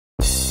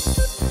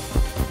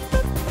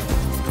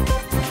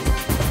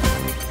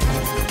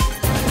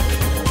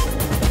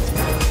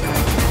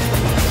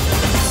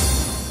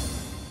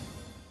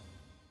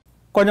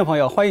观众朋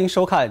友，欢迎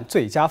收看《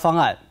最佳方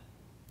案》。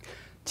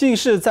近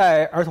视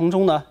在儿童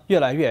中呢越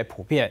来越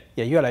普遍，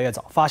也越来越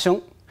早发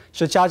生，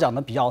是家长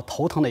呢比较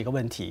头疼的一个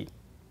问题。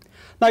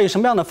那有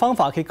什么样的方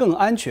法可以更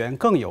安全、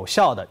更有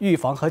效的预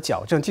防和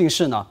矫正近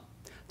视呢？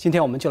今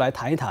天我们就来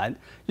谈一谈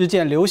日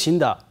渐流行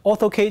的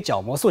Ortho-K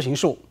角膜塑形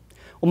术。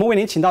我们为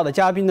您请到的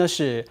嘉宾呢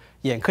是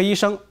眼科医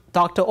生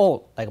Dr.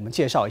 O 来给我们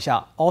介绍一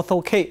下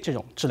Ortho-K 这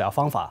种治疗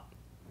方法。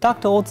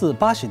Dr. O 自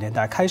80年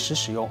代开始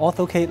使用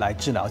Ortho-K 来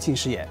治疗近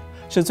视眼。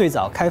 是最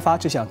早开发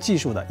这项技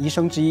术的医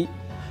生之一。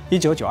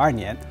1992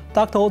年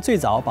 ，Dr. O 最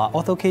早把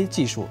Ortho-K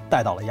技术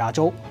带到了亚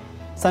洲。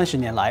30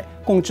年来，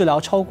共治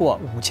疗超过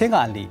5000个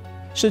案例，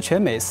是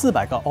全美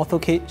400个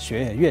Ortho-K 学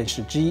院院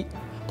士之一，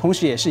同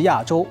时也是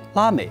亚洲、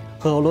拉美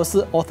和俄罗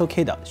斯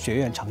Ortho-K 的学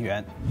院成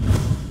员。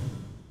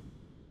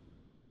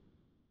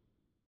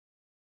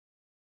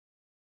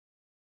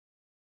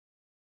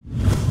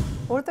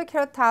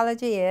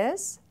Orthokeratology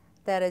is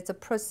that it's a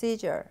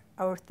procedure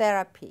or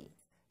therapy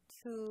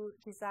to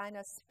design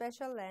a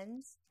special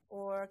lens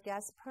or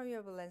gas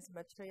permeable lens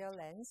material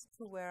lens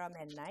to wear them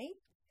at night.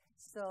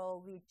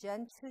 So we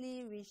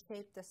gently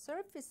reshape the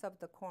surface of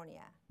the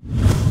cornea.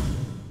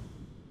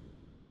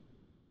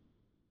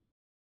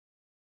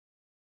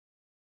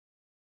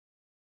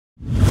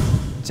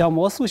 角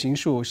膜塑形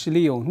术是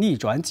利用逆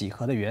转几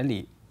何的原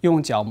理，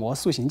用角膜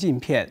塑形镜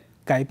片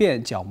改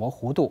变角膜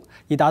弧度，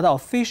以达到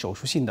非手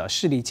术性的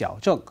视力矫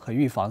正和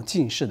预防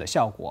近视的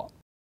效果。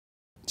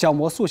 角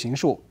膜塑形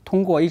术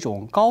通过一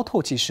种高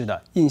透气式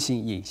的硬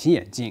性隐形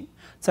眼镜，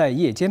在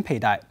夜间佩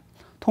戴，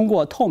通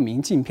过透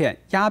明镜片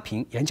压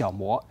平眼角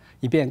膜，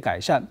以便改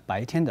善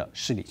白天的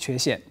视力缺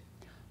陷。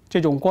这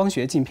种光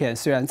学镜片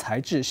虽然材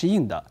质是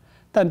硬的，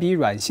但比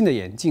软性的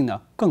眼镜呢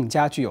更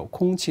加具有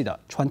空气的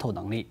穿透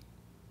能力。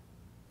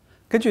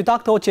根据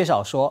Dr. O 介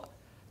绍说，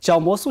角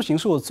膜塑形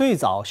术最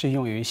早是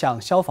用于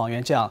像消防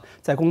员这样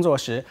在工作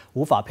时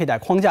无法佩戴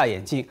框架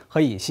眼镜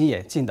和隐形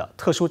眼镜的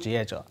特殊职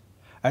业者。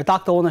 而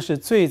Dr. O 呢是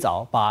最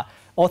早把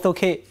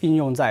Ortho-K 应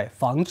用在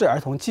防治儿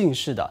童近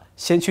视的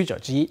先驱者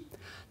之一。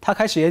他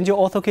开始研究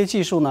Ortho-K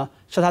技术呢，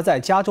是他在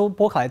加州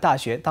伯克莱大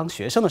学当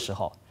学生的时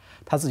候，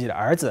他自己的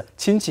儿子、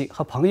亲戚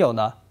和朋友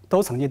呢，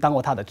都曾经当过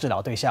他的治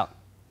疗对象。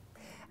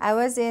I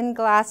was in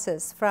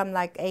glasses from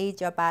like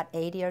age about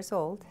 8 years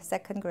old,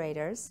 second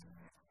graders,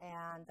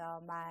 and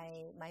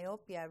my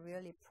myopia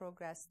really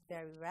progressed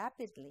very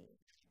rapidly.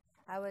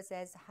 I was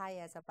as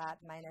high as about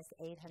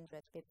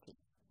 -850.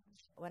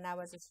 When I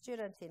was a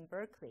student in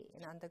Berkeley,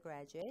 in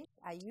undergraduate,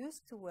 I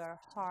used to wear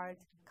hard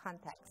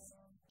contacts.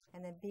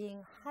 And then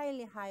being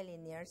highly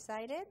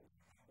nearsighted,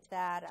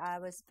 that I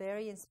was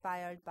very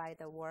inspired by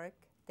the work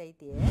they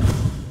did.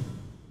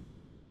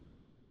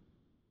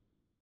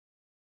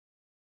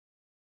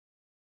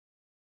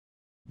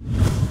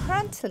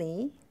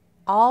 Currently,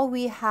 all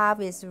we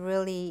have is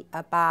really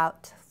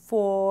about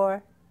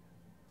 4,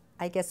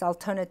 I guess,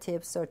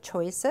 alternatives or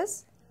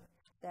choices.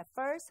 The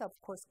first, of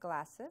course,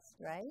 glasses,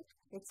 right?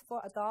 It's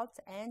for adults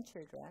and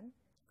children.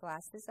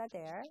 Glasses are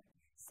there.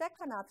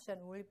 Second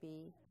option will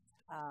be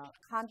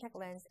contact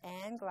lens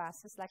and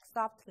glasses, like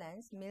soft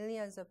lens.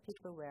 Millions of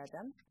people wear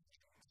them.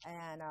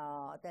 And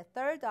the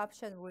third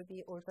option will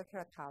be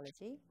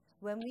orthokeratology.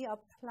 When we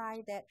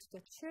apply that to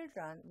the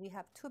children, we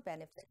have 2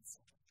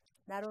 benefits.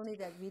 Not only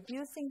that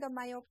reducing the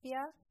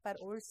myopia, but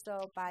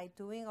also by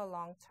doing a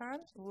long term,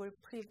 will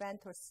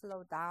prevent or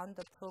slow down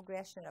the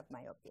progression of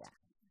myopia.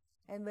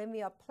 And when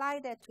we apply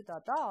that to the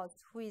adult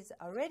who is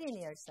already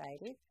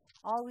nearsighted,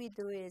 all we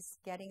do is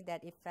getting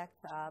that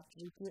effect of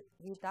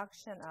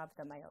reduction of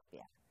the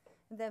myopia.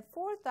 And then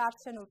fourth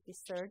option would be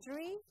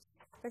surgery.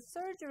 But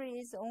surgery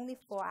is only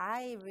for,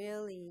 I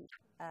really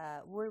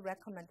would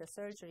recommend the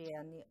surgery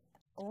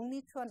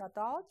only to an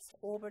adult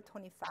over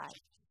 25.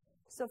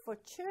 So for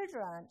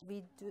children,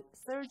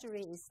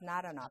 surgery is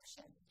not an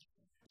option.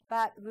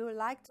 But we would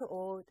like to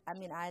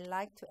I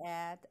like to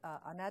add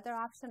another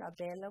option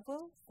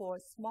available for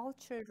small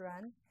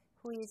children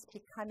who is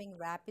becoming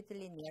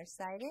rapidly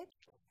nearsighted.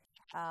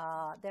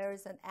 There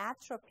is an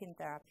atropine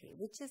therapy,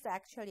 which is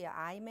actually an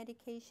eye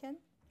medication.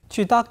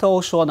 据 Dr.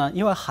 O 说呢，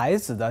因为孩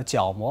子的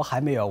角膜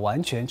还没有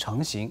完全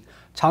成型，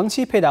长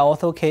期佩戴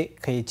Ortho-K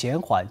可以减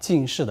缓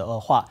近视的恶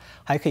化，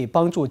还可以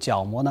帮助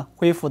角膜呢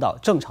恢复到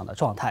正常的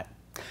状态。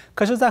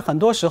 可是，在很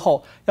多时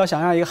候，要想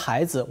让一个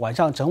孩子晚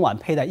上整晚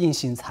佩戴硬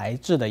性材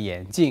质的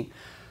眼镜，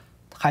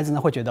孩子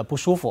呢会觉得不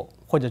舒服，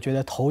或者觉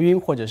得头晕，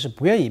或者是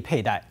不愿意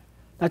佩戴。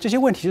那这些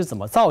问题是怎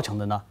么造成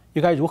的呢？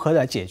又该如何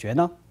来解决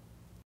呢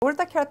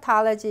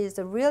Orthokeratology is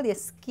really a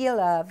skill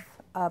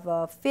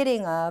of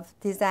fitting of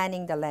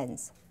designing the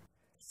lens.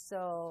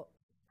 So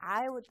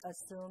I would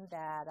assume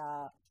that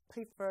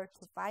prefer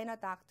to find a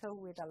doctor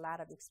with a lot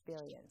of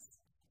experience.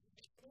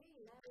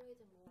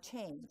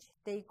 Change.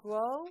 They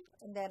grow,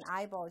 and then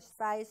eyeball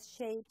size,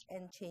 shape,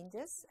 and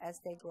changes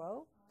as they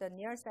grow. The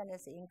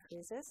nearsightedness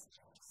increases.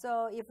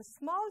 So if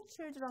small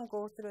children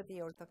go through the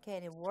Ortho-K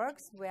and it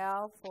works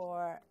well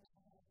for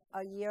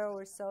a year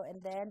or so,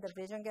 and then the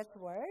vision gets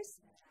worse,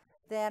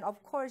 then of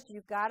course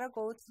you gotta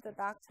go to the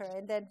doctor,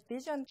 and then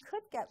vision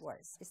could get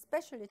worse,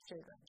 especially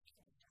children.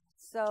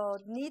 So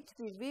need to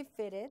be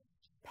refitted.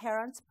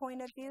 Parents'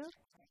 point of view,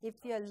 if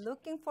you're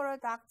looking for a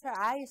doctor,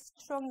 I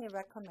strongly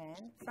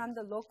recommend from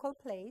the local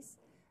place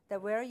that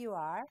where you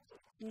are,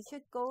 you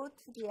should go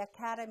to the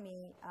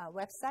academy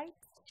website.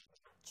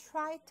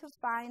 Try to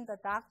find a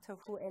doctor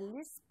who at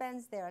least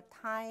spends their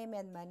time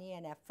and money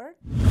and effort.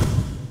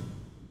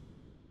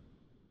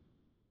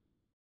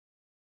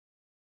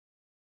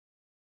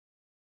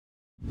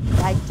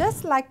 I'd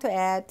just like to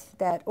add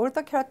that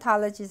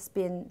orthokeratology has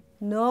been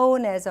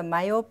known as a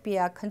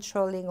myopia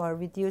controlling or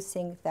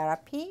reducing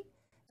therapy.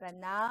 But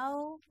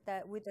now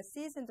that with a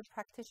seasoned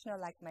practitioner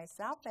like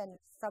myself and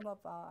some of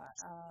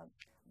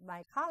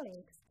my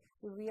colleagues,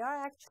 we are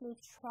actually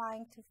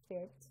trying to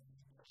fit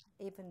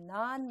even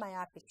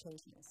non-myopic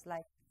patients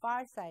like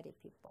far-sighted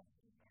people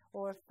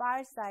or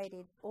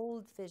far-sighted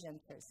old vision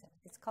person.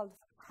 It's called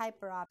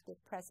hyperoptic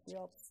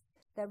presbyopes,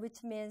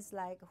 which means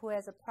like who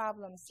has a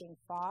problem seeing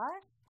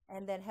far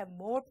and then have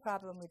more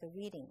problem with the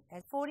reading.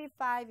 A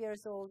 45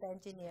 years old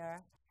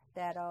engineer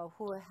that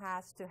who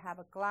has to have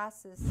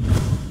glasses.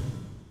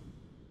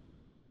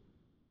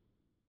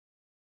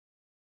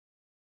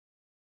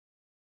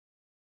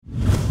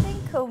 I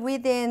think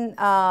within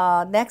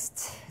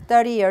next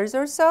 30 years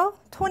or so,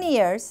 20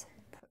 years,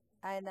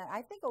 and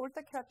I think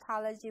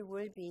orthokeratology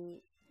will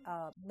be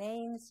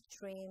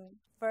mainstream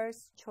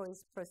first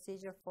choice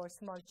procedure for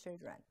small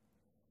children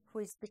who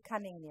is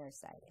becoming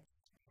nearsighted.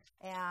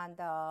 And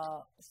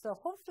so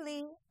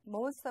hopefully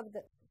most of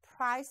the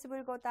price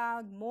will go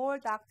down, more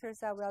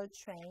doctors are well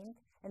trained,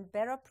 and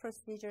better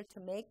procedure to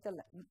make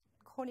the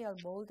corneal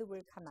mold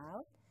will come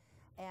out.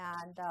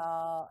 And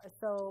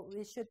so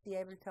we should be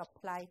able to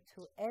apply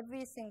to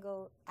every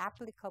single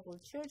applicable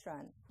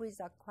children who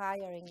is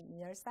acquiring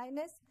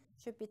nearsightedness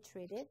should be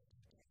treated.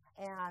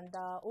 And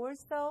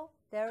also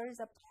there is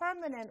a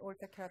permanent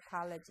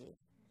orthokeratology.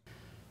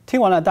 听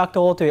完了 Dr.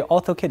 O 对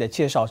Ortho-K 的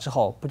介绍之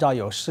后，不知道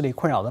有视力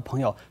困扰的朋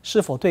友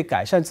是否对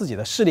改善自己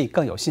的视力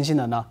更有信心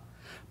了呢？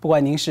不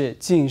管您是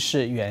近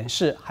视、远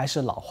视还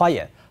是老花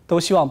眼，都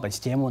希望本期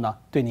节目呢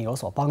对您有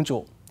所帮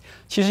助。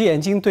其实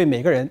眼睛对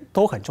每个人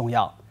都很重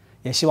要，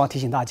也希望提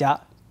醒大家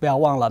不要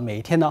忘了每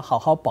一天呢好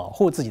好保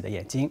护自己的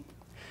眼睛。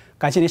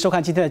感谢您收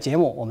看今天的节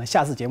目，我们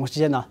下次节目时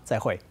间呢再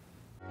会。